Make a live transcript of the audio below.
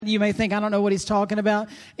You may think, I don't know what he's talking about.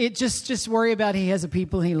 It just worry about he has a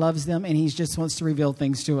people, he loves them, and he just wants to reveal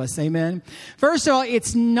things to us. Amen. First of all,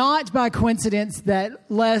 it's not by coincidence that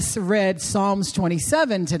Les read Psalms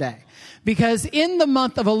 27 today. Because in the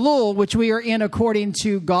month of Elul, which we are in according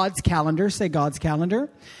to God's calendar, say God's calendar,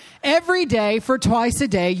 every day for twice a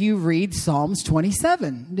day you read Psalms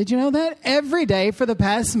 27. Did you know that? Every day for the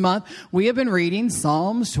past month we have been reading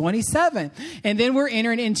Psalms 27. And then we're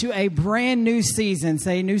entering into a brand new season.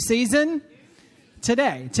 Say new season.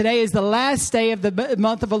 Today. Today is the last day of the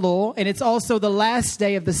month of Elul, and it's also the last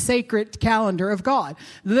day of the sacred calendar of God.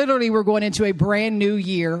 Literally, we're going into a brand new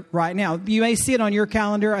year right now. You may see it on your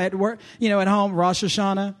calendar at work, at home, Rosh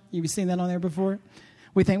Hashanah. You've seen that on there before?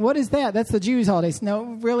 We think, what is that? That's the Jews' holidays. No,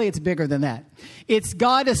 really, it's bigger than that. It's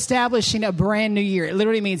God establishing a brand new year. It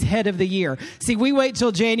literally means head of the year. See, we wait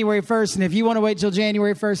till January 1st, and if you want to wait till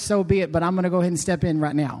January 1st, so be it. But I'm going to go ahead and step in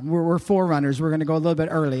right now. We're forerunners. We're going to go a little bit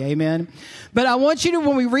early. Amen. But I want you to,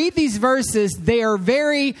 when we read these verses, they are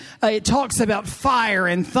very, it talks about fire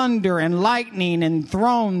and thunder and lightning and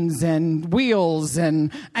thrones and wheels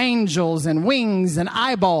and angels and wings and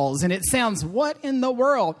eyeballs. And it sounds, what in the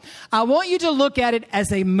world? I want you to look at it as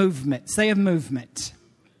a movement. Say a movement.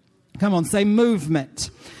 Come on, say movement.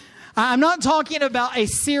 I'm not talking about a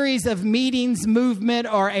series of meetings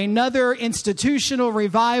movement or another institutional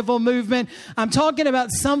revival movement. I'm talking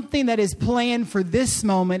about something that is planned for this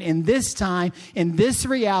moment, in this time, in this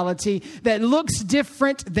reality that looks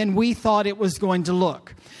different than we thought it was going to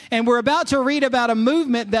look. And we're about to read about a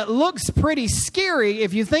movement that looks pretty scary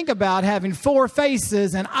if you think about having four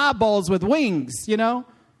faces and eyeballs with wings,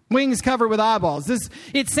 Wings covered with eyeballs.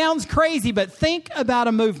 It sounds crazy, but think about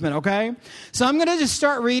a movement, okay? So I'm going to just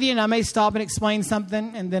start reading. I may stop and explain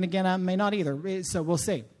something, and then again, I may not either. So we'll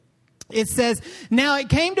see. It says, now it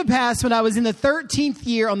came to pass when I was in the 13th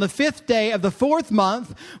year on the 5th day of the 4th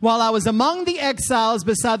month, while I was among the exiles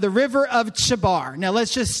beside the river of Chebar. Now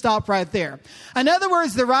let's just stop right there. In other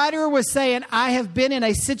words, the writer was saying, I have been in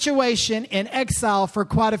a situation in exile for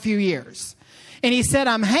quite a few years. And he said,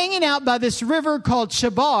 I'm hanging out by this river called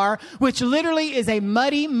Chebar, which literally is a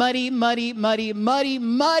muddy river.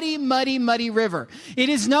 It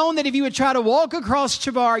is known that if you would try to walk across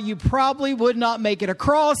Chebar, you probably would not make it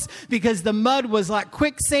across because the mud was like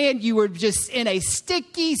quicksand. You were just in a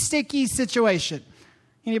sticky situation.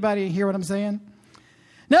 Anybody hear what I'm saying?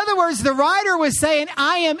 In other words, the writer was saying,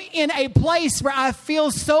 I am in a place where I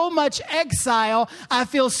feel so much exile. I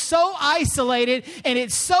feel so isolated, and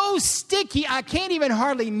it's so sticky, I can't even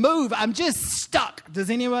hardly move. I'm just stuck. Does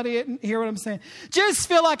anybody hear what I'm saying? Just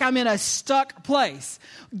feel like I'm in a stuck place.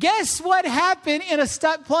 Guess what happened in a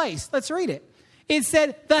stuck place? Let's read it. It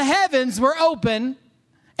said, the heavens were open,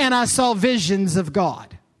 and I saw visions of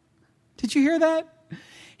God. Did you hear that?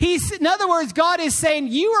 In other words, God is saying,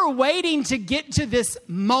 you are waiting to get to this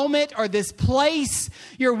moment or this place.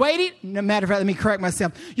 You're waiting, no matter of fact, let me correct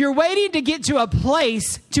myself. You're waiting to get to a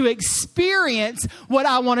place to experience what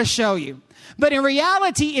I want to show you. But in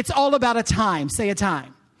reality, it's all about a time. Say a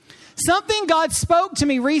time. Something God spoke to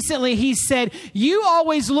me recently. He said, you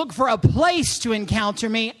always look for a place to encounter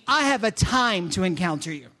me. I have a time to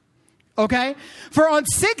encounter you. Okay? For on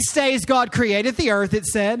 6 days God created the earth, it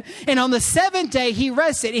said, and on the 7th day he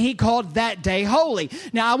rested, and he called that day holy.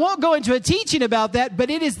 Now, I won't go into a teaching about that,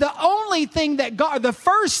 but it is the only thing the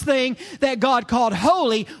first thing that God called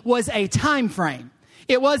holy was a time frame.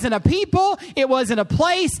 It wasn't a people, it wasn't a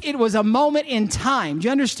place, it was a moment in time. Do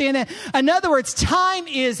you understand that? In other words, time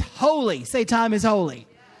is holy. Say time is holy.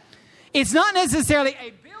 It's not necessarily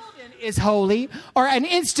a is holy, or an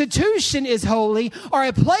institution is holy, or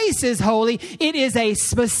a place is holy. It is a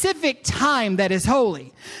specific time that is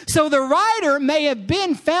holy. So the writer may have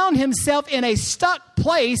found himself in a stuck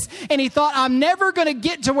place, and he thought, I'm never going to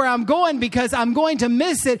get to where I'm going because I'm going to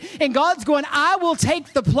miss it. And God's going, I will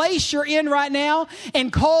take the place you're in right now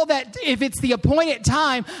and call that, if it's the appointed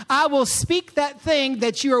time, I will speak that thing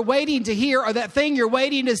that you are waiting to hear, or that thing you're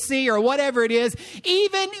waiting to see, or whatever it is,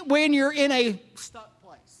 even when you're in a stuck.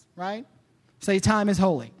 Right? Say time is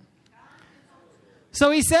holy.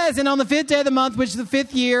 So he says, and on the 5th day of the month, which is the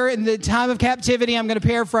 5th year, in the time of captivity, I'm going to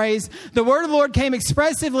paraphrase, the word of the Lord came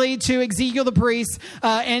expressively to Ezekiel the priest,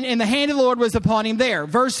 and the hand of the Lord was upon him there.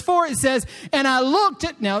 Verse 4, it says, and I looked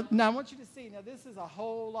at, now I want you to see, now this is a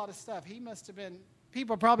whole lot of stuff. He must have been,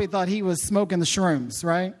 people probably thought he was smoking the shrooms,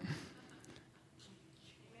 right?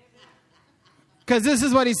 Because this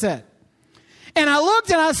is what he said. And I looked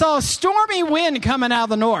and I saw a stormy wind coming out of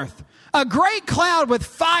the north, A great cloud with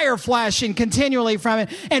fire flashing continually from it,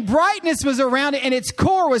 and brightness was around it, and its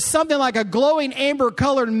core was something like a glowing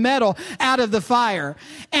amber-colored metal out of the fire.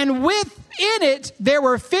 And within it, there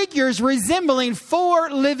were figures resembling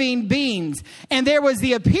 4 living beings, and there was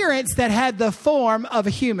the appearance that had the form of a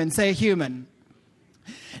human. Say a human.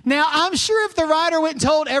 Now, I'm sure if the writer went and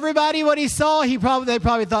told everybody what he saw, they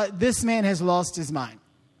probably thought, this man has lost his mind,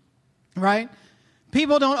 right?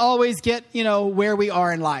 People don't always get, where we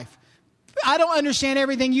are in life. I don't understand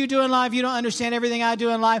everything you do in life. You don't understand everything I do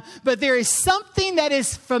in life. But there is something that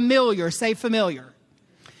is familiar. Say familiar.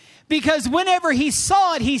 Because whenever he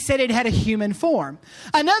saw it, he said it had a human form.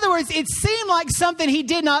 In other words, it seemed like something he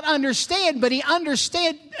did not understand, but he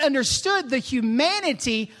understood the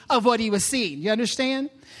humanity of what he was seeing. You understand?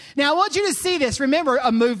 Now, I want you to see this. Remember,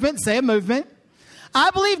 a movement. Say a movement. I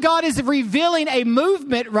believe God is revealing a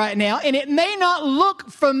movement right now, and it may not look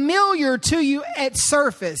familiar to you at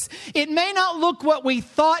surface. It may not look what we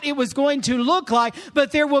thought it was going to look like,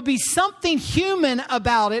 but there will be something human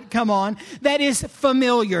about it, come on, that is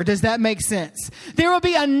familiar. Does that make sense? There will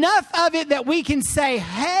be enough of it that we can say,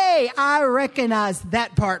 hey, I recognize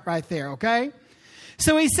that part right there, okay?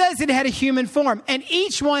 So he says it had a human form, and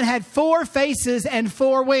each one had 4 faces and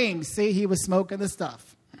 4 wings. See, he was smoking the stuff.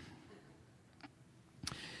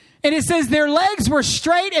 And it says their legs were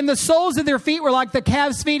straight and the soles of their feet were like the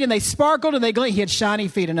calves' feet, and they sparkled and they gleamed. He had shiny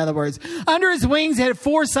feet, in other words. Under his wings, he had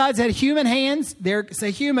 4 sides, had human hands. There,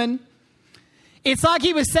 say human. It's like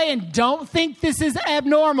he was saying, don't think this is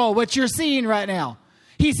abnormal, what you're seeing right now.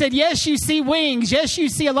 He said, yes, you see wings. Yes, you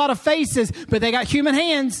see a lot of faces, but they got human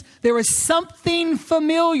hands. There was something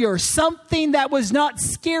familiar, something that was not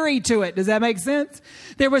scary to it. Does that make sense?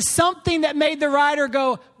 There was something that made the writer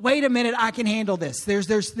go, wait a minute, I can handle this.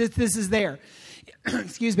 This is there.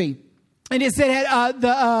 Excuse me. And it said it had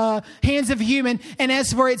the hands of a human. And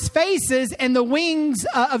as for its faces and the wings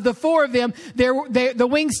of the 4 of them, the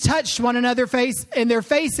wings touched one another's face, and their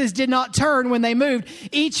faces did not turn when they moved.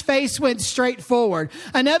 Each face went straight forward.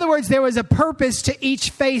 In other words, there was a purpose to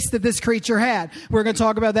each face that this creature had. We're going to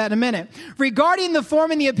talk about that in a minute. Regarding the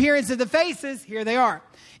form and the appearance of the faces, here they are.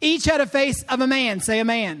 Each had a face of a man. Say a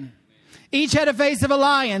man. Each had a face of a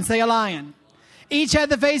lion. Say a lion. Each had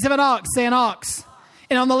the face of an ox. Say an ox.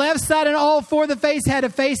 And on the left side and all 4 of the face had a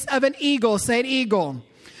face of an eagle. Say an eagle.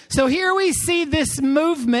 So here we see this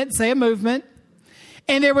movement. Say a movement.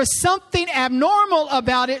 And there was something abnormal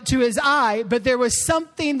about it to his eye, but there was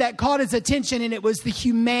something that caught his attention, and it was the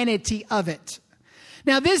humanity of it.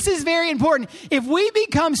 Now, this is very important. If we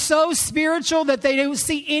become so spiritual that they don't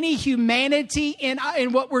see any humanity in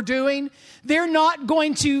what we're doing, they're not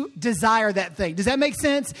going to desire that thing. Does that make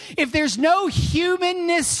sense? If there's no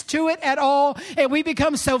humanness to it at all, and we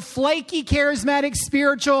become so flaky, charismatic,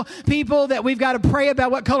 spiritual people that we've got to pray about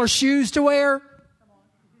what color shoes to wear.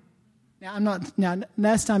 Now,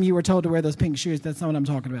 last time you were told to wear those pink shoes, that's not what I'm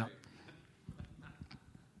talking about.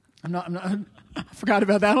 I forgot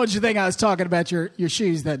about that. I don't want you to think I was talking about your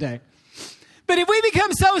shoes that day. But if we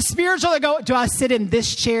become so spiritual that go, do I sit in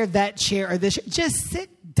this chair, that chair, or this chair? Just sit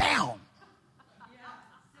down.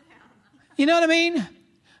 You know what I mean?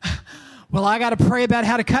 Well, I got to pray about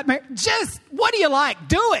how to cut my... Just, what do you like?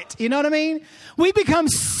 Do it. You know what I mean? We become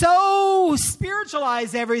so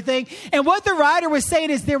spiritualized everything. And what the writer was saying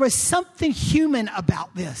is there was something human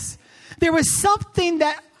about this. There was something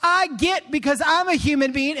that I get because I'm a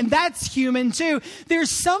human being, and that's human too. There's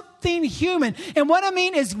something human. And what I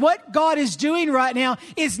mean is what God is doing right now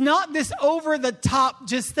is not this over-the-top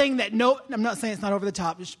just thing that I'm not saying it's not over the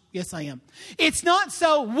top. Yes, I am. It's not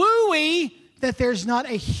so wooey that there's not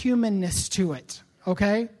a humanness to it,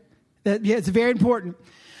 okay? It's very important.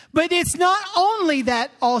 But it's not only that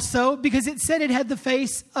also, because it said it had the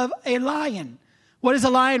face of a lion. What does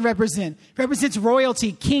a lion represent? It represents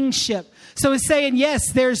royalty, kingship. So it's saying,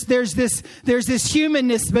 yes, there's this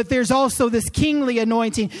humanness, but there's also this kingly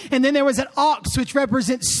anointing. And then there was an ox, which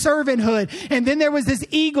represents servanthood. And then there was this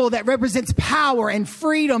eagle that represents power and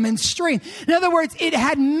freedom and strength. In other words, it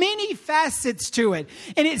had many facets to it.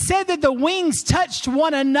 And it said that the wings touched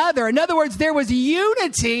one another. In other words, there was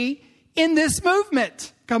unity in this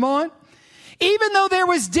movement. Come on. Even though there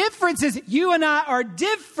was differences, you and I are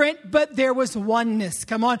different, but there was oneness.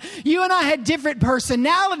 Come on. You and I had different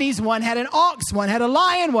personalities. One had an ox, one had a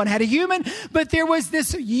lion, one had a human, but there was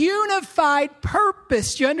this unified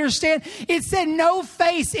purpose. You understand? It said no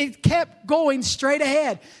face. It kept going straight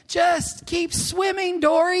ahead. Just keep swimming,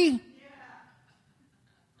 Dory.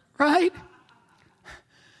 Right?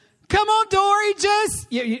 Come on,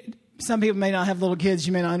 Dory. Some people may not have little kids.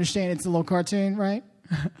 You may not understand. It's a little cartoon, right?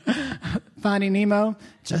 Finding Nemo,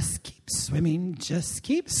 just keep swimming, just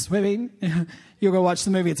keep swimming. You'll go watch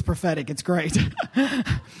the movie. It's prophetic. It's great.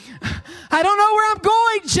 I don't know where I'm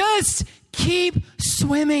going. Just keep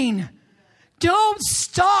swimming. Don't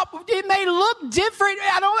stop. It may look different.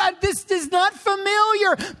 This is not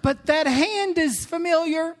familiar, but that hand is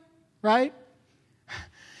familiar, right?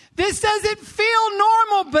 This doesn't feel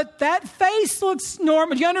normal, but that face looks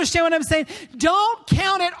normal. Do you understand what I'm saying? Don't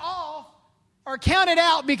count it off or count it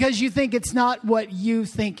out because you think it's not what you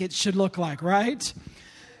think it should look like, right?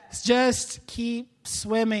 Just keep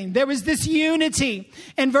swimming. There was this unity.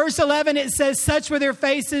 In verse 11, it says, such were their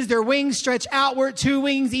faces, their wings stretched outward, 2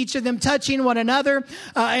 wings, each of them touching one another.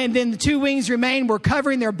 And then the 2 wings remained, were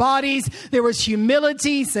covering their bodies. There was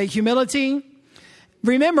humility. Say humility.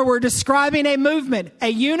 Remember, we're describing a movement, a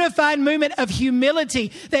unified movement of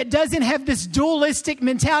humility that doesn't have this dualistic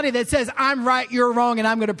mentality that says, I'm right, you're wrong, and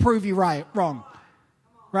I'm going to prove you wrong.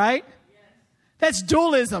 Right? That's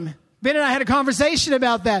dualism. Ben and I had a conversation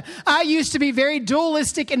about that. I used to be very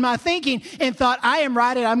dualistic in my thinking and thought, I am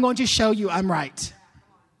right and I'm going to show you I'm right.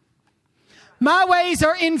 My ways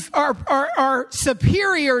are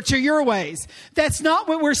superior to your ways. That's not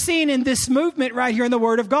what we're seeing in this movement right here in the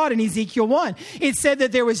Word of God in Ezekiel 1. It said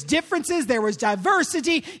that there was differences, there was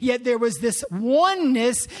diversity, yet there was this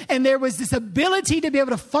oneness and there was this ability to be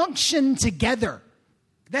able to function together.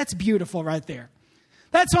 That's beautiful right there.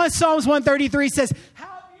 That's why Psalms 133 says,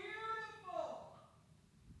 how beautiful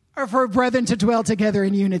are for brethren to dwell together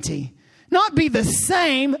in unity. Not be the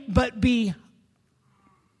same, but be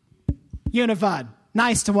unified,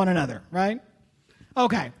 nice to one another, right?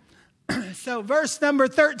 Okay. So verse number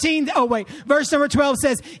 12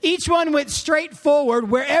 says, each one went straight forward.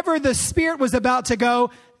 Wherever the Spirit was about to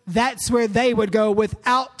go, that's where they would go.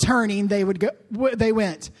 Without turning, they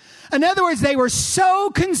went. In other words, they were so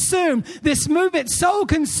consumed, this movement so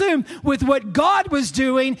consumed with what God was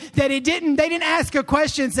doing that they didn't ask a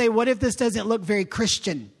question and say, what if this doesn't look very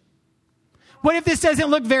Christian? What if this doesn't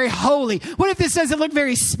look very holy? What if this doesn't look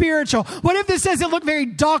very spiritual? What if this doesn't look very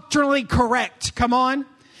doctrinally correct? Come on.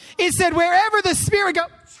 It said, wherever the Spirit goes,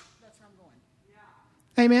 that's where I'm going.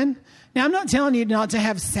 Yeah. Amen. Now, I'm not telling you not to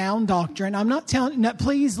have sound doctrine. I'm not telling,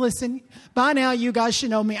 please listen. By now, you guys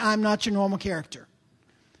should know me. I'm not your normal character.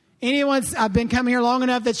 I've been coming here long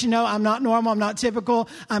enough that you know I'm not normal, I'm not typical.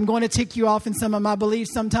 I'm going to tick you off in some of my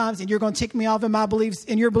beliefs sometimes, and you're going to tick me off in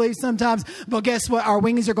your beliefs sometimes. But guess what? Our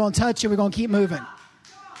wings are going to touch and we're going to keep moving.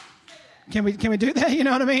 Can we do that? You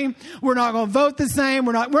know what I mean? We're not going to vote the same.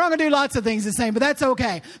 We're not going to do lots of things the same, but that's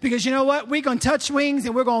okay. Because you know what? We're going to touch wings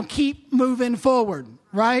and we're going to keep moving forward,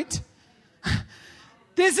 right?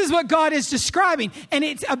 This is what God is describing. And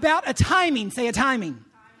it's about a timing. Say a timing.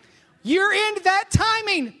 You're in that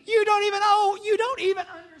timing. You don't even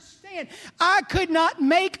understand. I could not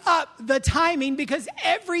make up the timing because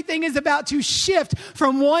everything is about to shift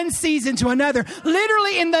from one season to another,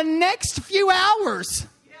 literally in the next few hours.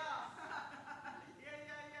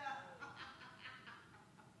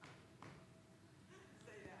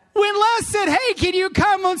 When Les said, hey, can you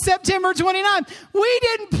come on September 29th? We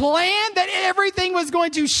didn't plan that everything was going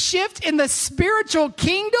to shift in the spiritual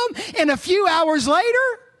kingdom in a few hours later.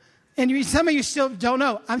 And some of you still don't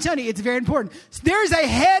know. I'm telling you, it's very important. There's a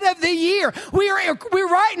head of the year. We are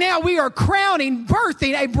birthing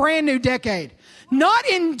a brand new decade. Not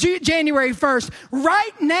in January 1st.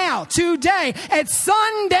 Right now, today, at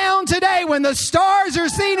sundown today, when the stars are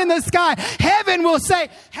seen in the sky, heaven will say,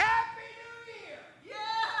 Happy New Year. Yeah.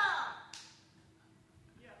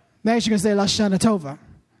 Next, you're going to say, La Shana Tova.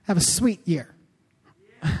 Have a sweet year.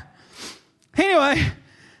 Anyway,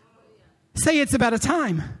 say it's about a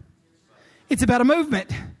time. It's about a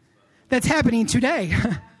movement that's happening today.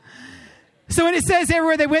 So when it says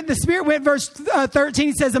everywhere they went, the Spirit went, verse 13,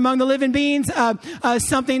 it says among the living beings, I'm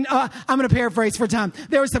going to paraphrase for time.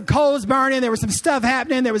 There was some coals burning. There was some stuff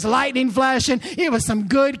happening. There was lightning flashing. It was some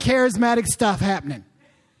good charismatic stuff happening.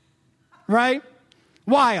 Right?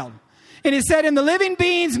 Wild. And it said, and the living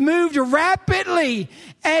beings moved rapidly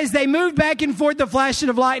as they moved back and forth, the flashing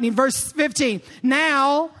of lightning. Verse 15.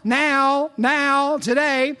 Now,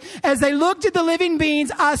 today, as they looked at the living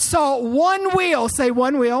beings, I saw one wheel, say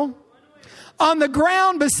one wheel, on the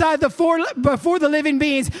ground beside before the living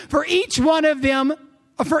beings for each one of them,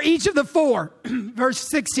 for each of the four. Verse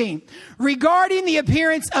 16. Regarding the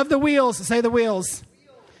appearance of the wheels, say the wheels.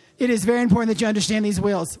 It is very important that you understand these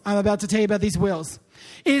wheels. I'm about to tell you about these wheels.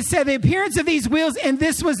 It said the appearance of these wheels, and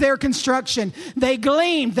this was their construction. They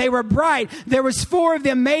gleamed. They were bright. There was 4 of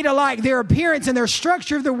them made alike. Their appearance and their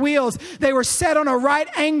structure of the wheels, they were set on a right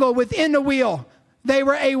angle within the wheel. They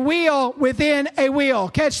were a wheel within a wheel.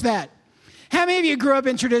 Catch that. How many of you grew up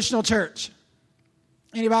in traditional church?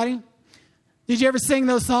 Anybody? Did you ever sing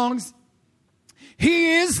those songs?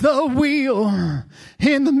 He is the wheel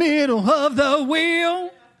in the middle of the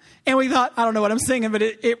wheel. And we thought, I don't know what I'm singing, but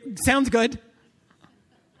it sounds good.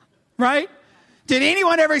 Right? Did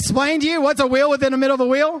anyone ever explain to you what's a wheel within the middle of a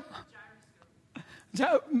wheel?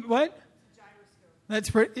 What? That's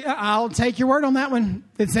pretty. I'll take your word on that one.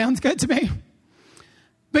 It sounds good to me.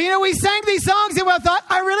 But, we sang these songs and I thought,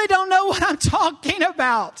 I really don't know what I'm talking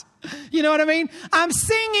about. You know what I mean? I'm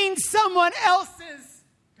singing someone else's,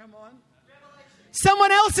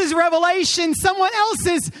 someone else's revelation, someone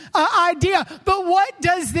else's idea. But what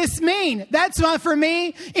does this mean? That's why for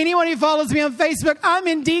me, anyone who follows me on Facebook, I'm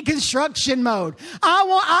in deconstruction mode.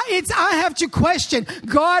 I have to question,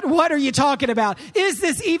 God, what are you talking about? Is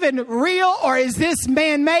this even real or is this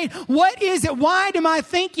man-made? What is it? Why am I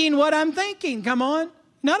thinking what I'm thinking? Come on.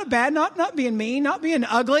 Not being mean, not being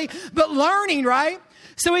ugly, but learning, right?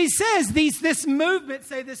 So he says this movement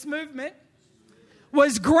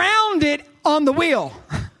was grounded on the wheel.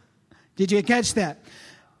 Did you catch that?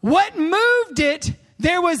 What moved it?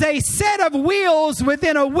 There was a set of wheels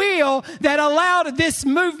within a wheel that allowed this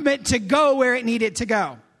movement to go where it needed to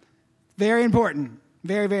go. Very important.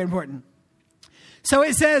 Very, very important. So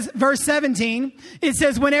it says, verse 17, it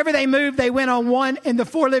says, whenever they moved, they went on one in the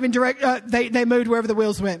four living they moved wherever the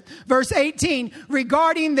wheels went. Verse 18,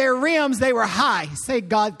 regarding their rims, they were high. Say,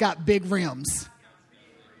 God's got big rims.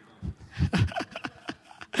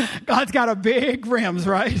 God's got a big rims,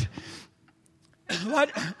 right?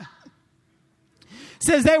 What?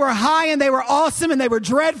 Says they were high and they were awesome and they were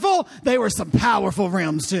dreadful. They were some powerful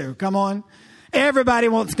rims too. Come on. Everybody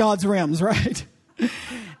wants God's rims, right?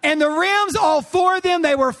 And the rims, all four of them,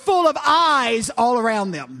 they were full of eyes all around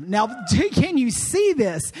them. Now, can you see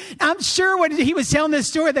this? I'm sure when he was telling this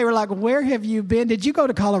story, they were like, where have you been? Did you go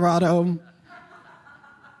to Colorado?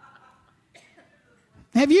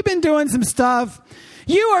 Have you been doing some stuff?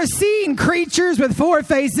 You are seeing creatures with four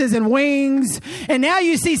faces and wings. And now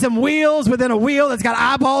you see some wheels within a wheel that's got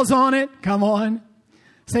eyeballs on it. Come on.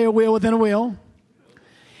 Say a wheel within a wheel.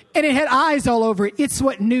 And it had eyes all over it. It's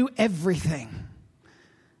what knew everything.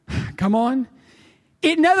 Come on.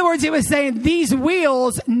 In other words, it was saying these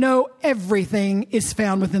wheels know everything is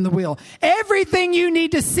found within the wheel. Everything you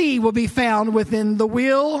need to see will be found within the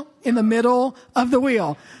wheel, in the middle of the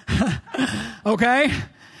wheel. Okay?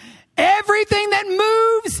 Everything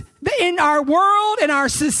that moves in our world, in our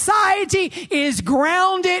society, is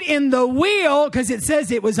grounded in the wheel because it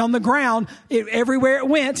says it was on the ground everywhere it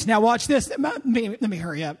went. Now watch this. Let me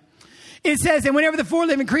hurry up. It says, and whenever the four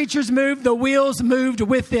living creatures moved, the wheels moved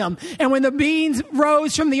with them. And when the beings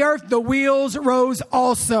rose from the earth, the wheels rose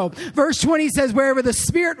also. Verse 20 says, wherever the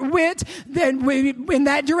Spirit went, then in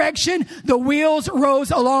that direction, the wheels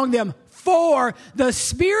rose along them. For the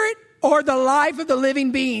Spirit or the life of the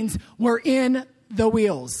living beings were in the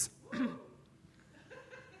wheels.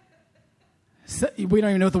 So, we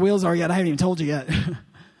don't even know what the wheels are yet. I haven't even told you yet.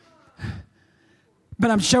 But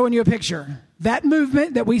I'm showing you a picture. That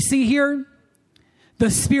movement that we see here, the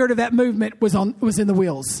spirit of that movement was in the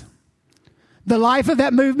wheels. The life of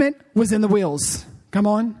that movement was in the wheels. Come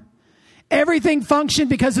on. Everything functioned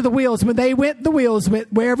because of the wheels. When they went, the wheels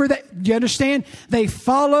went wherever do you understand? They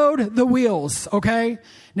followed the wheels. Okay.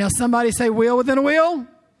 Now somebody say wheel within a wheel.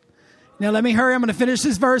 Now let me hurry. I'm going to finish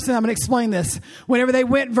this verse and I'm going to explain this. Whenever they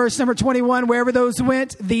went, verse number 21, wherever those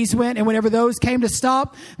went, these went. And whenever those came to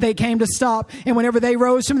stop, they came to stop. And whenever they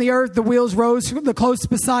rose from the earth, the wheels rose from the close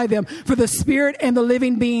beside them. For the Spirit and the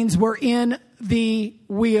living beings were in the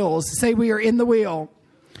wheels. Say we are in the wheel.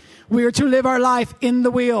 We are to live our life in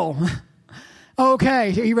the wheel. Okay.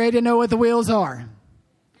 Are you ready to know what the wheels are?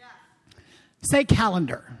 Yeah. Say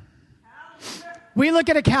calendar. We look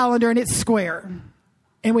at a calendar and it's square.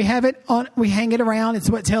 And we have it on, we hang it around. It's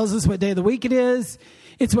what tells us what day of the week it is.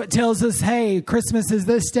 It's what tells us, hey, Christmas is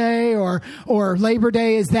this day or Labor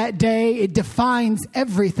Day is that day. It defines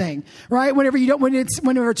everything, right? Whenever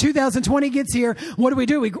 2020 gets here, what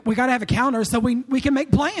do? We got to have a calendar so we can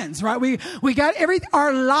make plans, right? We got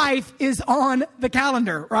our life is on the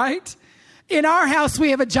calendar, right? In our house, we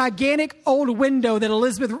have a gigantic old window that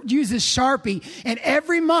Elizabeth uses Sharpie. And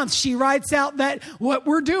every month she writes out what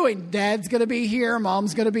we're doing. Dad's going to be here.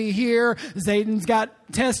 Mom's going to be here. Zayden's got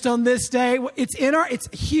test on this day. It's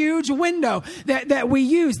a huge window that we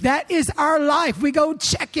use. That is our life. We go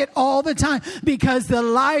check it all the time because the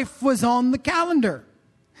life was on the calendar.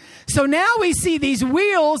 So now we see these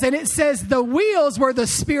wheels and it says the wheels were the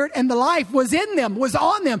Spirit and the life was in them, was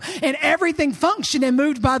on them, and everything functioned and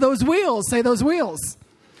moved by those wheels. Say those wheels.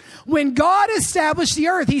 When God established the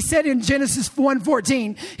earth, he said in Genesis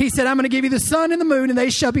 1:14, he said, I'm going to give you the sun and the moon and they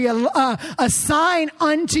shall be a sign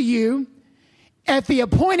unto you. At the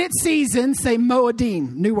appointed season, say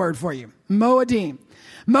Moedim, new word for you, Moedim.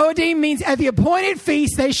 Moedim means at the appointed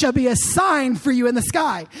feast, they shall be a sign for you in the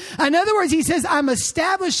sky. In other words, he says, I'm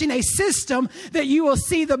establishing a system that you will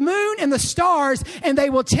see the moon and the stars, and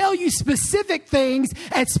they will tell you specific things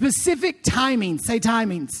at specific timings. Say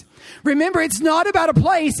timings. Remember, it's not about a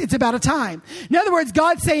place, it's about a time. In other words,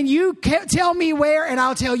 God's saying, you can't tell me where and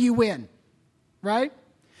I'll tell you when. Right?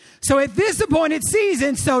 So at this appointed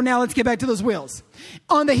season, so now let's get back to those wheels.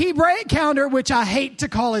 On the Hebraic calendar, which I hate to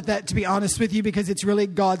call it that, to be honest with you, because it's really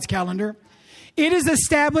God's calendar, it is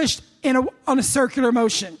established on a circular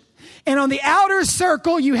motion. And on the outer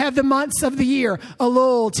circle, you have the months of the year,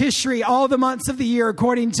 Elul, Tishri, all the months of the year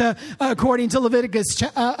according to Leviticus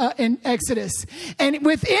and Exodus. And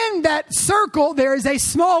within that circle, there is a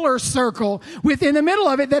smaller circle within the middle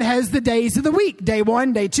of it that has the days of the week. Day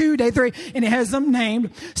 1, day 2, day 3, and it has them named.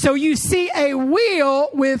 So you see a wheel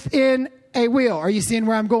within a wheel. Are you seeing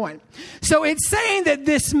where I'm going? So it's saying that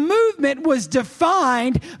this movement was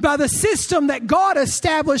defined by the system that God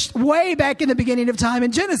established way back in the beginning of time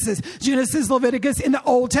in Genesis. Genesis, Leviticus, in the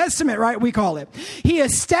Old Testament, right? We call it. He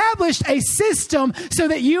established a system so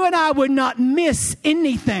that you and I would not miss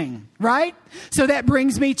anything, right? So that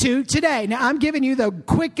brings me to today. Now, I'm giving you the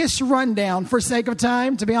quickest rundown for sake of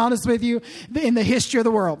time, to be honest with you, in the history of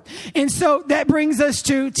the world. And so that brings us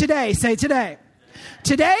to today. Say today.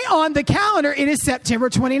 Today on the calendar, it is September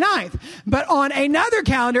 29th. But on another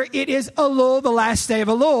calendar, it is Elul, the last day of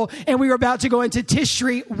Elul. And we are about to go into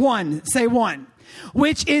Tishri 1. Say 1.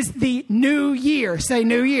 Which is the new year. Say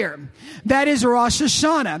new year. That is Rosh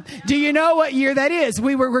Hashanah. Do you know what year that is?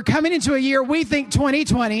 We're coming into a year, we think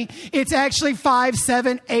 2020. It's actually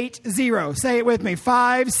 5780. Say it with me.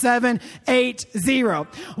 5780.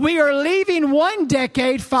 We are leaving one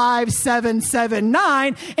decade,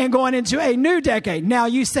 5779, and going into a new decade. Now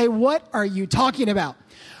you say, what are you talking about?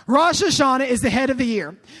 Rosh Hashanah is the head of the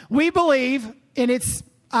year. We believe, and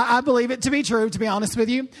I believe it to be true, to be honest with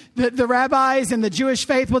you. The rabbis and the Jewish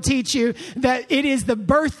faith will teach you that it is the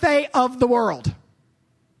birthday of the world.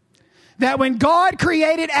 That when God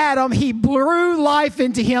created Adam, he blew life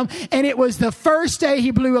into him, and it was the first day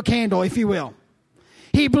he blew a candle, if you will.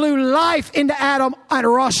 He blew life into Adam on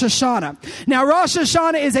Rosh Hashanah. Now, Rosh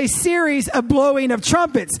Hashanah is a series of blowing of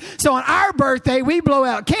trumpets. So on our birthday, we blow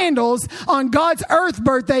out candles. On God's earth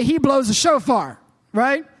birthday, he blows a shofar,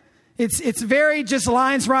 right? It's very just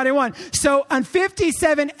lines right in one. So on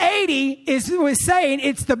 5780 was saying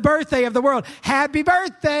it's the birthday of the world. Happy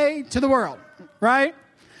birthday to the world, right?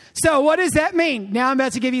 So what does that mean? Now I'm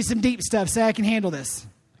about to give you some deep stuff so I can handle this.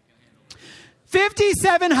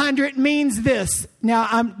 5700 means this.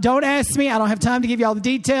 Now, don't ask me. I don't have time to give you all the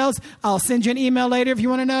details. I'll send you an email later if you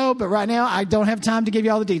want to know. But right now, I don't have time to give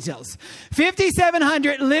you all the details.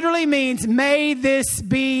 5700 literally means, may this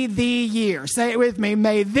be the year. Say it with me.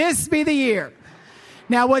 May this be the year.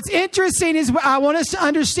 Now, what's interesting is I want us to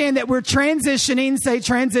understand that we're transitioning. Say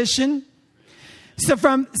transition. So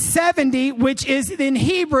from 70, which is in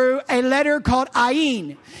Hebrew, a letter called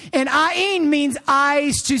Ayin. And Ayin means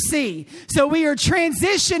eyes to see. So we are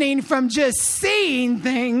transitioning from just seeing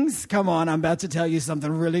things. Come on, I'm about to tell you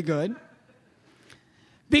something really good.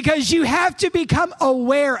 Because you have to become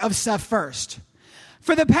aware of stuff first.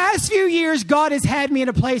 For the past few years, God has had me in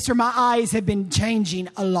a place where my eyes have been changing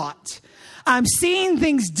a lot. I'm seeing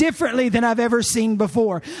things differently than I've ever seen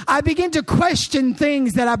before. I begin to question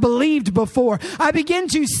things that I believed before. I begin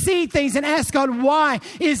to see things and ask God, why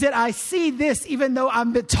is it I see this even though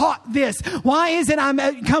I'm taught this? Why is it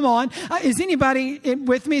come on. Is anybody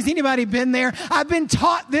with me? Has anybody been there? I've been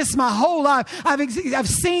taught this my whole life. I've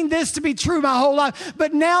seen this to be true my whole life.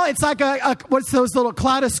 But now it's like what's those little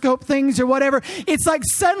kaleidoscope things or whatever? It's like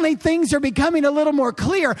suddenly things are becoming a little more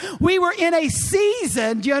clear. We were in a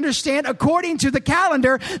season, do you understand, according to the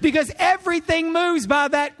calendar, because everything moves by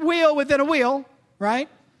that wheel within a wheel, right?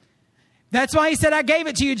 That's why he said, I gave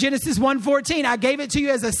it to you, Genesis 1:14. I gave it to you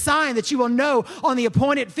as a sign that you will know on the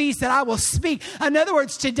appointed feast that I will speak. In other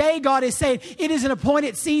words, today God is saying, it is an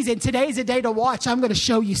appointed season. Today is a day to watch. I'm going to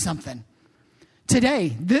show you something.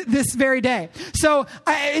 Today, this very day. So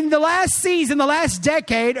in the last season, the last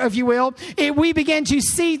decade, if you will, we began to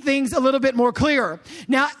see things a little bit more clearer.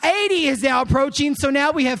 Now, 80 is now approaching, so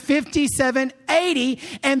now we have 5780,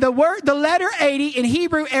 and the letter 80 in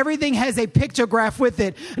Hebrew, everything has a pictograph with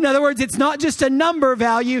it. In other words, it's not just a number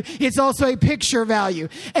value, it's also a picture value.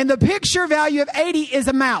 And the picture value of 80 is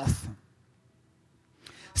a mouth.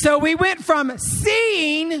 So we went from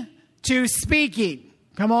seeing to speaking.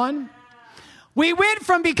 Come on. We went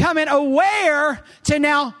from becoming aware to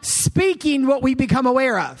now speaking what we become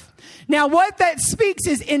aware of. Now, what that speaks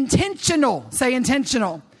is intentional. Say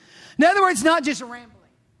intentional. In other words, not just rambling.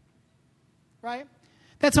 Right?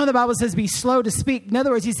 That's why the Bible says be slow to speak. In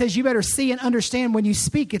other words, he says you better see and understand when you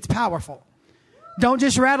speak, it's powerful. Don't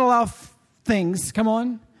just rattle off things. Come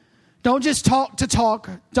on. Don't just talk to talk.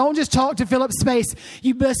 Don't just talk to fill up space.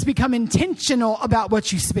 You must become intentional about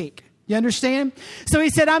what you speak. You understand? So he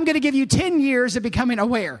said, I'm going to give you 10 years of becoming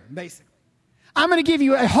aware, basically. I'm going to give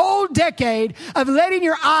you a whole decade of letting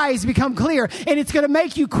your eyes become clear, and it's going to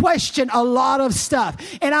make you question a lot of stuff.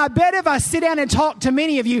 And I bet if I sit down and talk to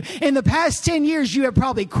many of you, in the past 10 years, you have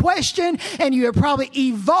probably questioned and you have probably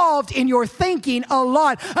evolved in your thinking a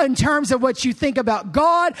lot in terms of what you think about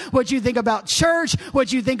God, what you think about church,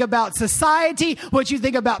 what you think about society, what you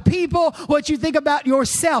think about people, what you think about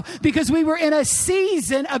yourself. Because we were in a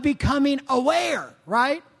season of becoming aware,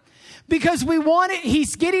 right? Because we want it,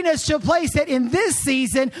 he's getting us to a place that in this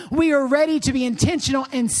season, we are ready to be intentional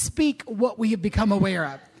and speak what we have become aware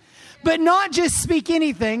of. But not just speak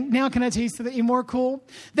anything. Now, can I tell you something even more cool?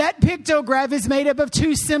 That pictograph is made up of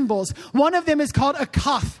two symbols. One of them is called a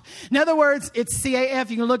kaf. In other words, it's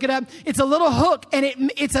C-A-F. You can look it up. It's a little hook, and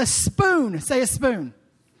it's a spoon. Say a spoon.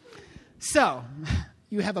 So,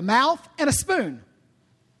 you have a mouth and a spoon.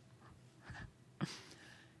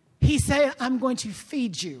 He said, I'm going to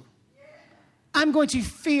feed you. I'm going to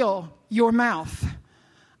fill your mouth.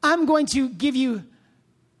 I'm going to give you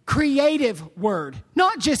creative word,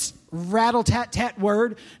 not just rattle-tat-tat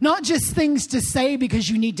word, not just things to say because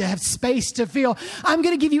you need to have space to feel. I'm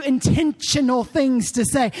going to give you intentional things to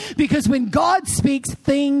say because when God speaks,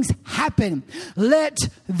 things happen. Let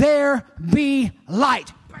there be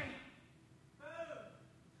light.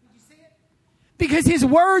 Because his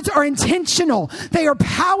words are intentional. They are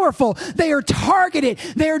powerful. They are targeted.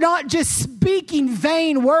 They are not just speaking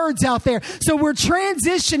vain words out there. So we're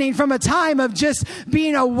transitioning from a time of just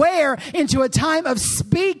being aware into a time of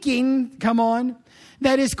speaking, come on,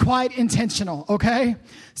 that is quite intentional, okay?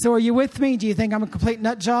 So are you with me? Do you think I'm a complete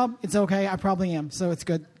nut job? It's okay. I probably am, so it's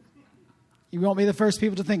good. You won't be the first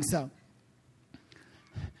people to think so.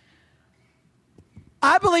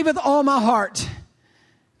 I believe with all my heart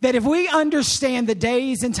that if we understand the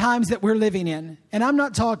days and times that we're living in, and I'm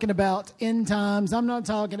not talking about end times, I'm not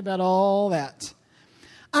talking about all that.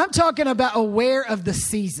 I'm talking about aware of the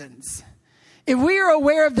seasons. If we are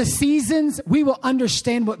aware of the seasons, we will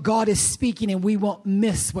understand what God is speaking and we won't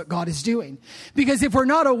miss what God is doing. Because if we're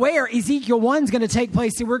not aware, Ezekiel 1's going to take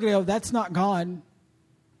place and we're going to go, that's not God.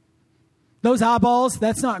 Those eyeballs,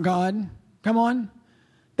 that's not God. Come on.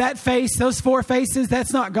 That face, those four faces,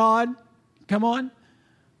 that's not God. Come on.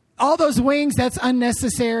 All those wings, that's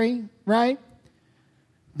unnecessary, right?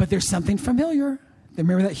 But there's something familiar.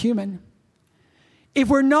 Remember that human. If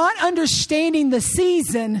we're not understanding the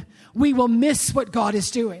season, we will miss what God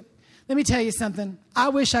is doing. Let me tell you something. I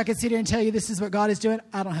wish I could sit here and tell you this is what God is doing.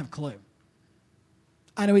 I don't have a clue.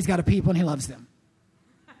 I know he's got a people and he loves them.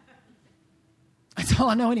 That's all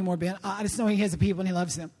I know anymore, Ben. I just know he has a people and he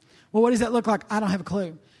loves them. Well, what does that look like? I don't have a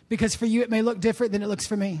clue. Because for you, it may look different than it looks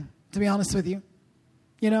for me, to be honest with you.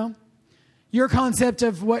 You know, your concept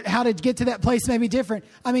of how to get to that place may be different.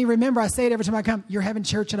 I mean, remember, I say it every time I come, you're having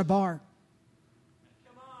church at a bar.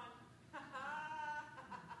 Come on.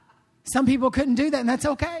 Some people couldn't do that, and that's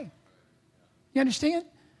okay. You understand?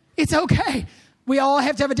 It's okay. We all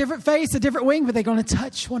have to have a different face, a different wing, but they're going to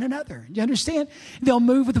touch one another. You understand? They'll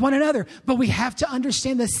move with one another. But we have to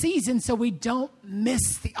understand the season so we don't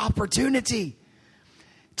miss the opportunity.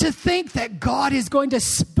 To think that God is going to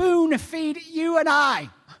spoon feed you and I.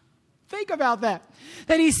 Think about that.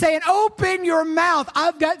 That he's saying, open your mouth.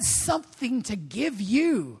 I've got something to give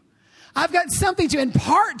you. I've got something to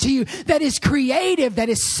impart to you that is creative, that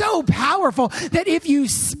is so powerful, that if you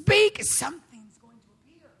speak, something's going to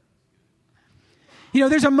appear. You know,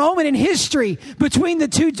 there's a moment in history between the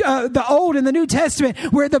two, the Old and the New Testament,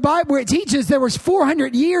 where the Bible, where it teaches there was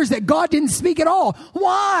 400 years that God didn't speak at all.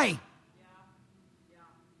 Why?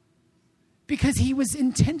 Because he was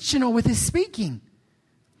intentional with his speaking.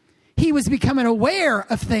 He was becoming aware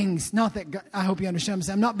of things. Not that God, I hope you understand.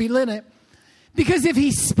 I'm not belittling it. Because if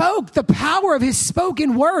he spoke, the power of his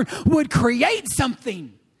spoken word would create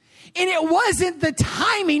something. And it wasn't the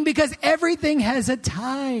timing, because everything has a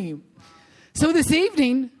time. So this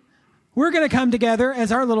evening, we're going to come together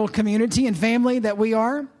as our little community and family that we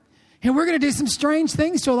are. And we're going to do some strange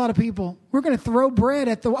things to a lot of people. We're going to throw bread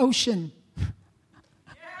at the ocean.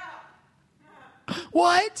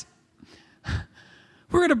 What?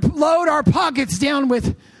 We're going to load our pockets down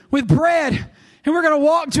with bread, and we're going to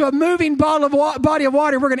walk to a moving body of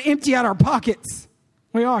water. We're going to empty out our pockets.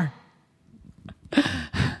 We are.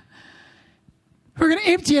 We're going to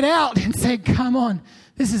empty it out and say, come on,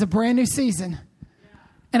 this is a brand new season.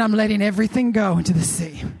 And I'm letting everything go into the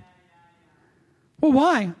sea. Well,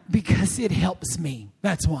 why? Because it helps me.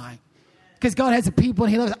 That's why. Because God has a people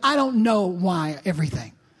and he loves it. I don't know why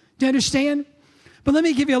everything. Do you understand? But let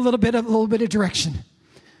me give you a little bit of direction.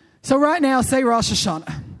 So right now, say Rosh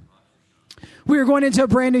Hashanah. We are going into a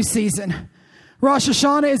brand new season. Rosh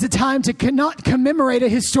Hashanah is a time to not commemorate a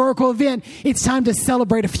historical event. It's time to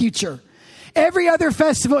celebrate a future. Every other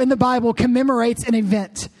festival in the Bible commemorates an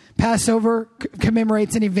event. Passover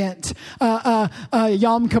commemorates an event.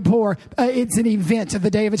 Yom Kippur, it's an event of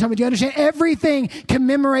the Day of Atonement. Do you understand? Everything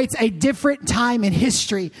commemorates a different time in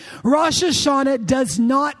history. Rosh Hashanah does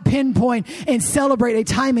not pinpoint and celebrate a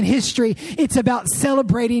time in history. It's about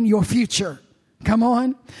celebrating your future. Come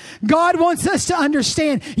on. God wants us to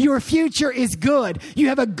understand your future is good. You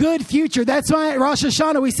have a good future. That's why at Rosh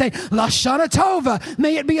Hashanah we say, Lashana Tova.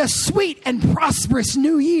 May it be a sweet and prosperous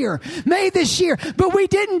new year. May this year. But we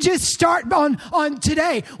didn't just start on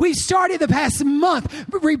today. We started the past month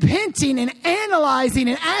repenting and analyzing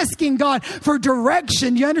and asking God for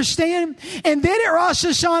direction. You understand? And then at Rosh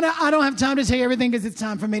Hashanah, I don't have time to tell you everything because it's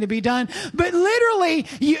time for me to be done. But literally,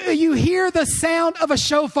 you hear the sound of a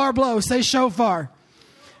shofar blow. Say shofar.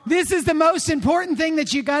 This is the most important thing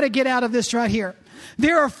that you got to get out of this right here.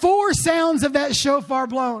 There are 4 sounds of that shofar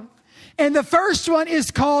blown. And the first one is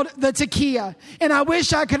called the tekiah. And I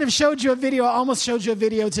wish I could have showed you a video. I almost showed you a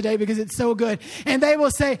video today because it's so good. And they will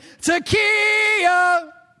say,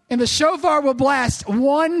 tekiah. And the shofar will blast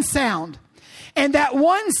one sound. And that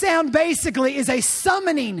one sound basically is a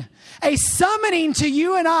summoning to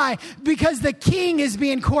you and I because the king is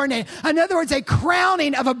being coronated. In other words, a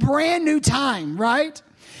crowning of a brand new time, right?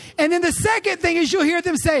 And then the second thing is you'll hear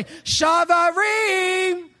them say,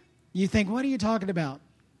 Shavarim. You think, what are you talking about?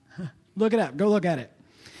 Look it up. Go look at it.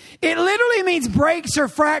 It literally means breaks or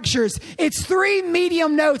fractures. It's 3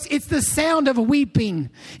 medium notes. It's the sound of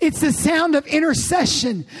weeping. It's the sound of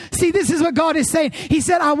intercession. See, this is what God is saying. He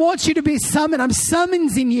said, I want you to be summoned. I'm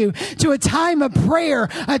summoning you to a time of prayer,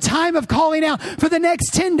 a time of calling out. For the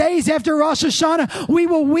next 10 days after Rosh Hashanah, we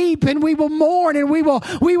will weep and we will mourn and we will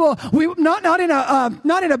not in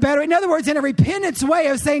a bad way. In other words, in a repentance way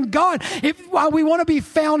of saying, God, while we want to be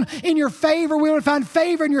found in your favor, we want to find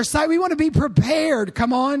favor in your sight. We want to be prepared.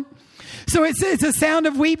 Come on. So it's a sound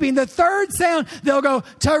of weeping. The third sound, they'll go,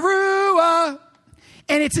 Teruah.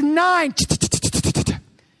 And it's 9.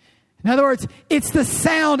 In other words, it's the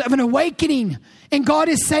sound of an awakening. And God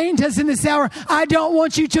is saying to us in this hour, I don't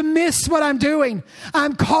want you to miss what I'm doing.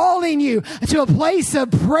 I'm calling you to a place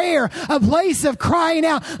of prayer, a place of crying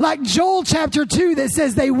out. Like Joel chapter 2 that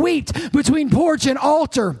says they wept between porch and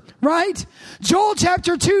altar, right? Joel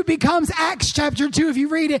chapter 2 becomes Acts chapter 2 if you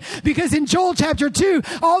read it. Because in Joel chapter 2,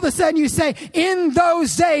 all of a sudden you say, in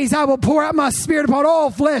those days I will pour out my spirit upon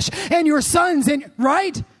all flesh and your sons,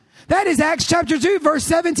 right? That is Acts chapter 2, verse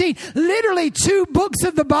 17. Literally 2 books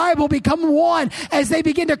of the Bible become one as they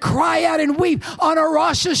begin to cry out and weep on a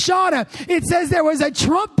Rosh Hashanah. It says there was a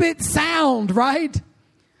trumpet sound, right?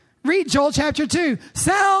 Read Joel chapter 2.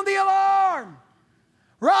 Sound the alarm.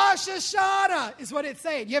 Rosh Hashanah is what it's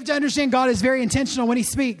saying. You have to understand God is very intentional when he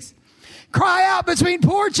speaks. Cry out between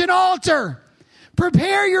porch and altar.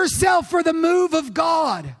 Prepare yourself for the move of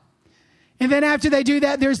God. And then after they do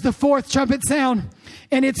that, there's the 4th trumpet sound.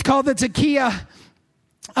 And it's called the tekiah,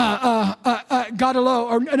 Gadolo,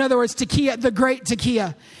 or in other words, tekiah, the great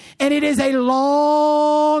tekiah. And it is a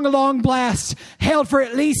long, long blast held for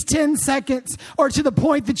at least 10 seconds or to the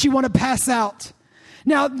point that you want to pass out.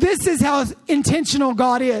 Now, this is how intentional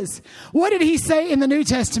God is. What did he say in the New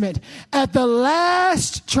Testament? At the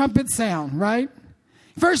last trumpet sound, right?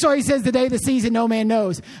 First of all, he says the day of the season no man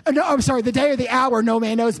knows. The day or the hour no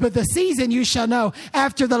man knows, but the season you shall know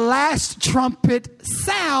after the last trumpet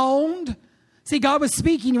sound. See, God was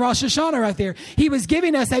speaking Rosh Hashanah right there. He was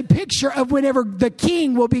giving us a picture of whenever the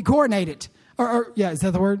king will be coronated. Is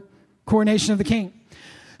that the word? Coronation of the king.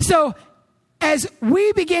 So as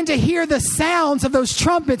we begin to hear the sounds of those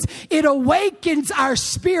trumpets, it awakens our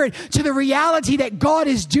spirit to the reality that God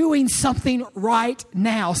is doing something right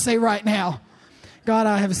now. Say right now. God,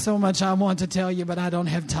 I have so much I want to tell you, but I don't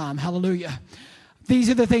have time. Hallelujah.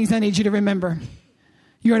 These are the things I need you to remember.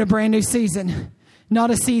 You're in a brand new season.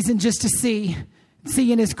 Not a season just to see.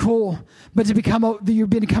 Seeing is cool, but you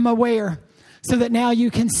become aware so that now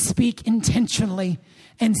you can speak intentionally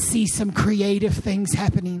and see some creative things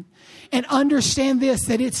happening. And understand this,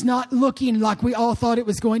 that it's not looking like we all thought it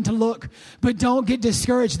was going to look. But don't get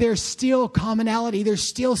discouraged. There's still commonality. There's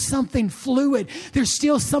still something fluid. There's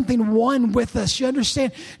still something one with us. You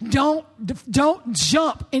understand? Don't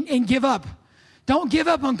jump and give up. Don't give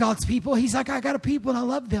up on God's people. He's like, I got a people and I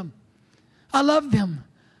love them. I love them.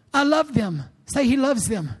 I love them. Say he loves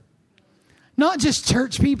them. Not just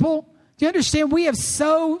church people. Do you understand? We have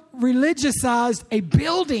so religiousized a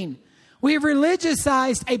building. We have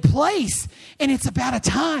religiousized a place. And it's about a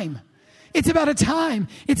time. It's about a time.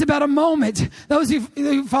 It's about a moment. Those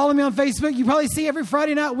who follow me on Facebook, you probably see every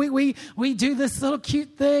Friday night we do this little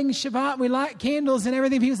cute thing, Shabbat. We light candles and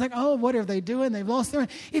everything. People's like, oh, what are they doing? They've lost their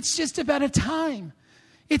mind. It's just about a time.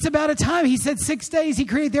 It's about a time. He said 6 days. He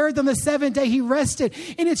created the earth. On the seventh day, he rested.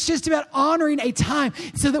 And it's just about honoring a time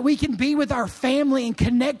so that we can be with our family and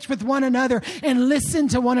connect with one another and listen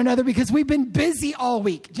to one another because we've been busy all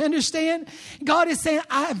week. Do you understand? God is saying,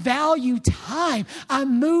 I value time. I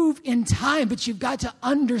move in time, but you've got to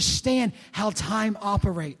understand how time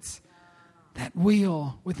operates. That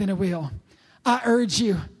wheel within a wheel. I urge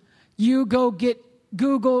you go get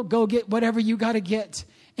Google, go get whatever you got to get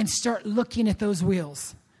and start looking at those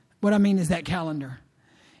wheels. What I mean is that calendar.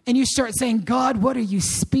 And you start saying, God, what are you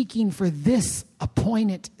speaking for this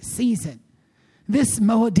appointed season? This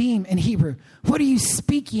Moedim in Hebrew. What are you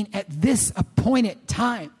speaking at this appointed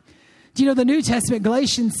time? Do you know the New Testament,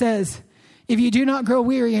 Galatians says, if you do not grow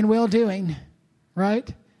weary in well-doing,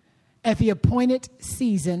 right? At the appointed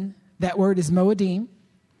season, that word is Moedim,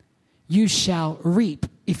 you shall reap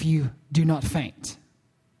if you do not faint.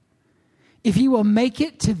 If you will make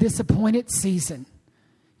it to this appointed season,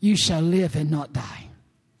 you shall live and not die.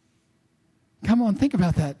 Come on, think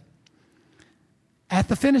about that. At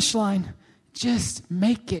the finish line, just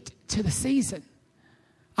make it to the season.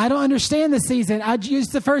 I don't understand the season.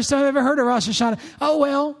 It's the first time I've ever heard of Rosh Hashanah. Oh,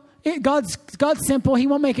 well, God's simple. He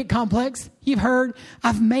won't make it complex. You've heard,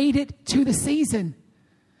 I've made it to the season.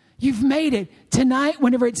 You've made it. Tonight,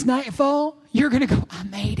 whenever it's nightfall, you're going to go, I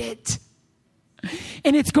made it.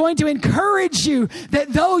 And it's going to encourage you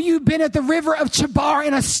that though you've been at the river of Chebar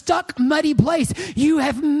in a stuck, muddy place, you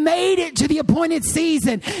have made it to the appointed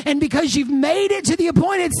season. And because you've made it to the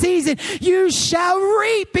appointed season, you shall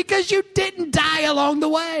reap because you didn't die along the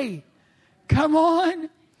way. Come on.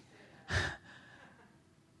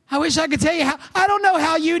 I wish I could tell you how. I don't know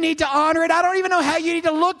how you need to honor it. I don't even know how you need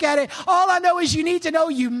to look at it. All I know is you need to know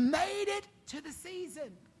you made it to the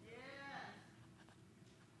season.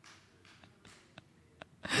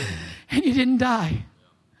 And you didn't die.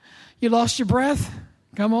 You lost your breath.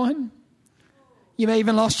 Come on. You may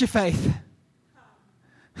even lost your faith.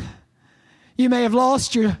 You may have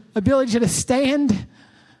lost your ability to stand.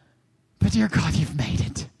 But dear God, you've made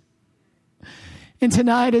it. And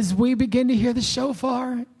tonight as we begin to hear the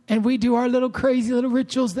shofar and we do our little crazy little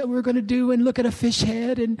rituals that we're going to do and look at a fish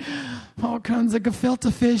head and all kinds of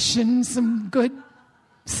gefilte fish and some good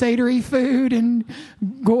Sedery food and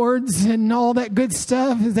gourds and all that good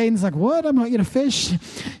stuff. Zayden's like, what? I'm going to eat a fish.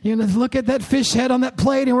 You know, look at that fish head on that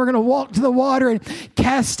plate and we're going to walk to the water and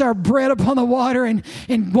cast our bread upon the water and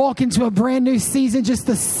walk into a brand new season. Just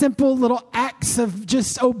the simple little acts of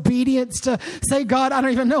just obedience to say, God, I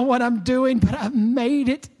don't even know what I'm doing, but I've made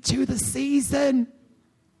it to the season.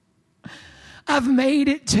 I've made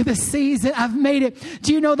it to the season. I've made it.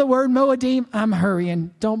 Do you know the word Moedim? I'm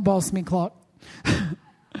hurrying. Don't boss me, clock.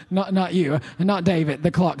 Not you, not David.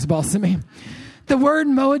 The clock's bossing me. The word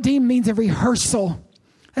Moedim means a rehearsal.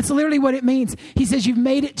 That's literally what it means. He says you've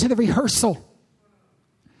made it to the rehearsal.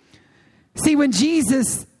 See, when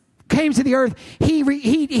Jesus came to the earth,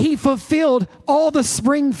 he fulfilled all the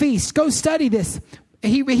spring feasts. Go study this.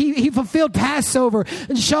 He fulfilled Passover,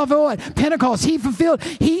 Shavuot, Pentecost.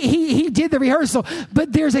 He did the rehearsal.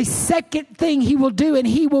 But there's a second thing he will do, and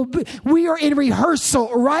we are in rehearsal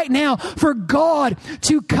right now for God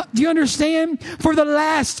to, do you understand? For the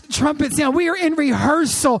last trumpet sound. We are in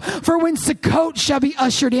rehearsal for when Sukkot shall be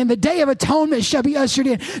ushered in. The Day of Atonement shall be ushered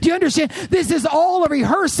in. Do you understand? This is all a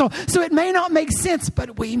rehearsal. So it may not make sense,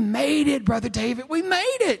 but we made it, Brother David. We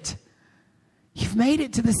made it. You've made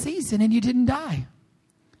it to the season and you didn't die.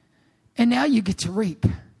 And now you get to reap.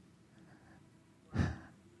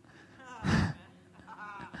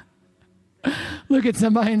 Look at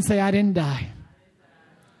somebody and say, I didn't die.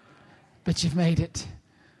 But you've made it.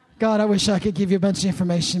 God, I wish I could give you a bunch of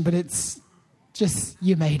information, but it's just,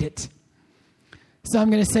 you made it. So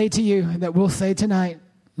I'm going to say to you that we'll say tonight,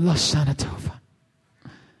 Lashana Tova.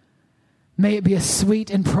 May it be a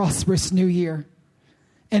sweet and prosperous new year.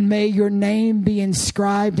 And may your name be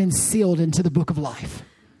inscribed and sealed into the book of life.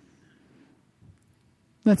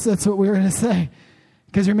 That's what we're going to say.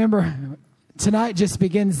 Because remember, tonight just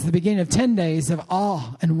begins the beginning of 10 days of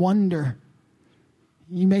awe and wonder.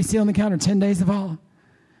 You may see on the counter 10 days of awe.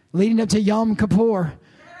 Leading up to Yom Kippur,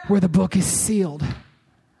 where the book is sealed.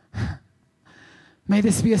 May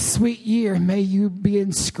this be a sweet year. May you be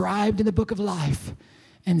inscribed in the book of life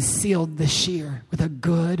and sealed this year with a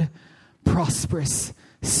good, prosperous,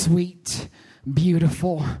 sweet,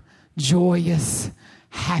 beautiful, joyous,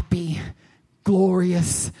 happy,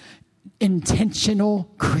 glorious, intentional,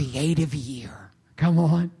 creative year. Come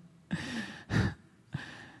on.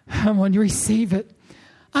 Come on, you receive it.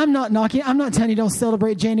 I'm not knocking. I'm not telling you don't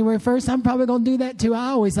celebrate January 1st. I'm probably going to do that too.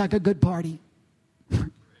 I always like a good party.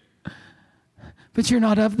 But you're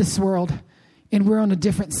not of this world. And we're on a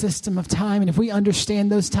different system of time. And if we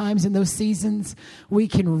understand those times and those seasons, we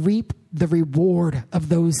can reap the reward of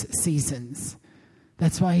those seasons.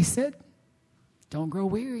 That's why he said, don't grow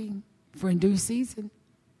weary, for in due season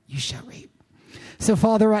you shall reap. So,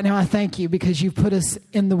 Father, right now I thank you because you've put us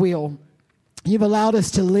in the wheel. You've allowed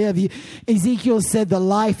us to live. Ezekiel said the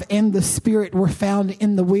life and the spirit were found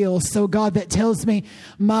in the wheel. So, God, that tells me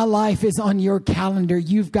my life is on your calendar.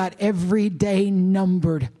 You've got every day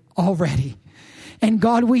numbered already. And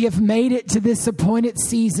God, we have made it to this appointed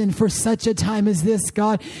season for such a time as this,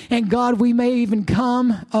 God. And God, we may even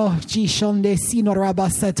come, but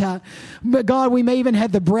God, we may even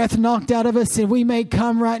have the breath knocked out of us, and we may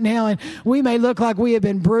come right now and we may look like we have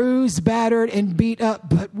been bruised, battered, and beat up,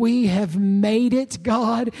 but we have made it,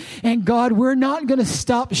 God. And God, we're not going to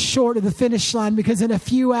stop short of the finish line, because in a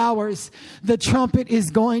few hours, the trumpet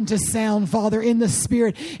is going to sound, Father, in the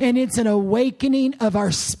Spirit. And it's an awakening of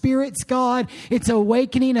our spirits, God. It's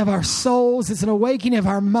awakening of our souls. It's an awakening of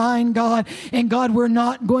our mind, God. And God, we're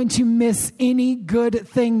not going to miss any good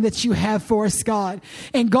thing that you have for us, God.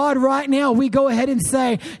 And God, right now, we go ahead and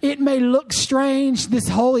say, it may look strange, this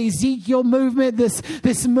whole Ezekiel movement,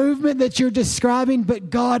 this movement that you're describing, but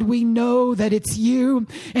God, we know that it's you.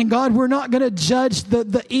 And God, we're not going to judge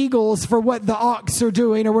the eagles for what the ox are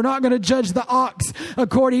doing, or we're not going to judge the ox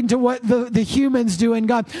according to what the humans do. And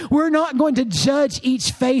God, we're not going to judge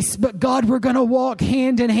each face, but God, we're going to walk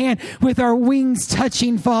hand in hand with our wings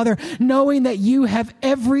touching, Father, knowing that you have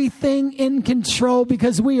everything in control,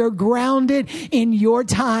 because we are grounded in your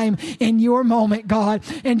time, in your moment, God.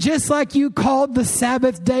 And just like you called the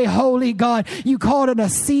Sabbath day holy, God, you called it a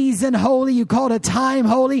season holy, you called a time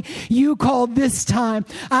holy, you called this time.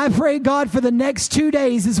 I pray, God, for the next 2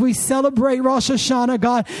 days as we celebrate Rosh Hashanah,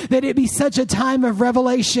 God, that it be such a time of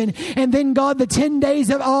revelation. And then, God, the 10 days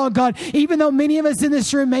of awe, God, even though many of us in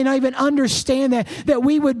this room may not even understand that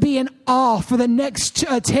we would be in awe for the next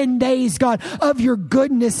 10 days, God, of your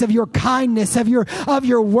goodness, of your kindness, of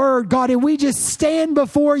your word, God. And we just stand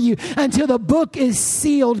before you until the book is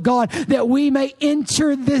sealed, God, that we may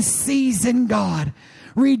enter this season, God,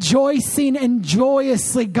 rejoicing and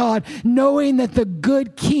joyously, God, knowing that the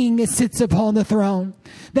good King sits upon the throne,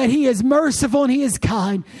 that he is merciful and he is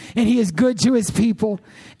kind and he is good to his people.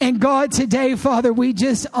 And God, today, Father, we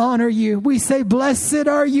just honor you. We say, blessed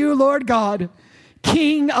are you, Lord God,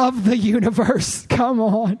 King of the universe. Come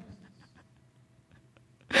on.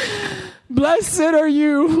 Blessed are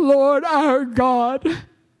you, Lord our God,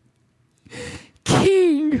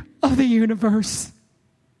 King of the universe.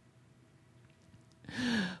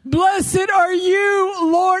 Blessed are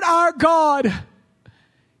you, Lord our God,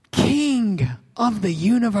 King of the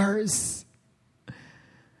universe.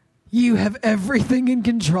 You have everything in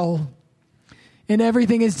control, and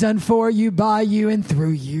everything is done for you, by you, and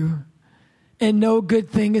through you. And no good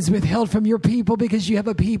thing is withheld from your people, because you have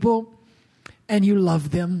a people and you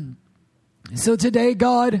love them. So today,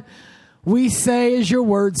 God, we say, as your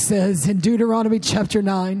word says in Deuteronomy chapter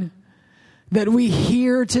 9, that we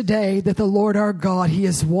hear today that the Lord our God, he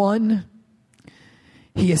is one.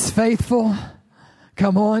 He is faithful.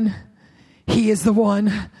 Come on. He is the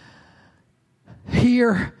one.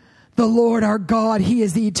 Hear the Lord our God. He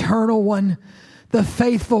is the eternal one, the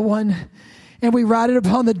faithful one. And we write it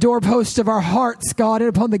upon the doorpost of our hearts, God, and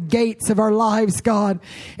upon the gates of our lives, God.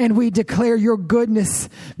 And we declare your goodness,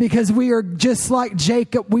 because we are just like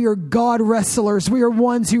Jacob. We are God wrestlers. We are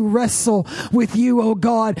ones who wrestle with you, oh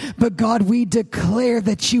God. But God, we declare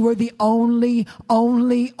that you are the only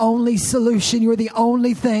solution. You are the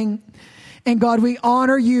only thing. And God, we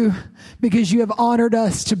honor you because you have honored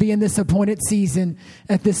us to be in this appointed season,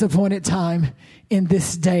 at this appointed time, in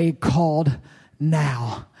this day called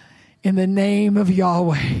now. In the name of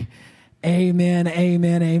Yahweh, amen,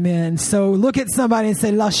 amen, amen. So look at somebody and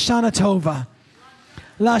say, Lashana Tova.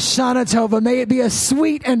 Lashana Tova. May it be a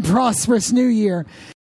sweet and prosperous new year.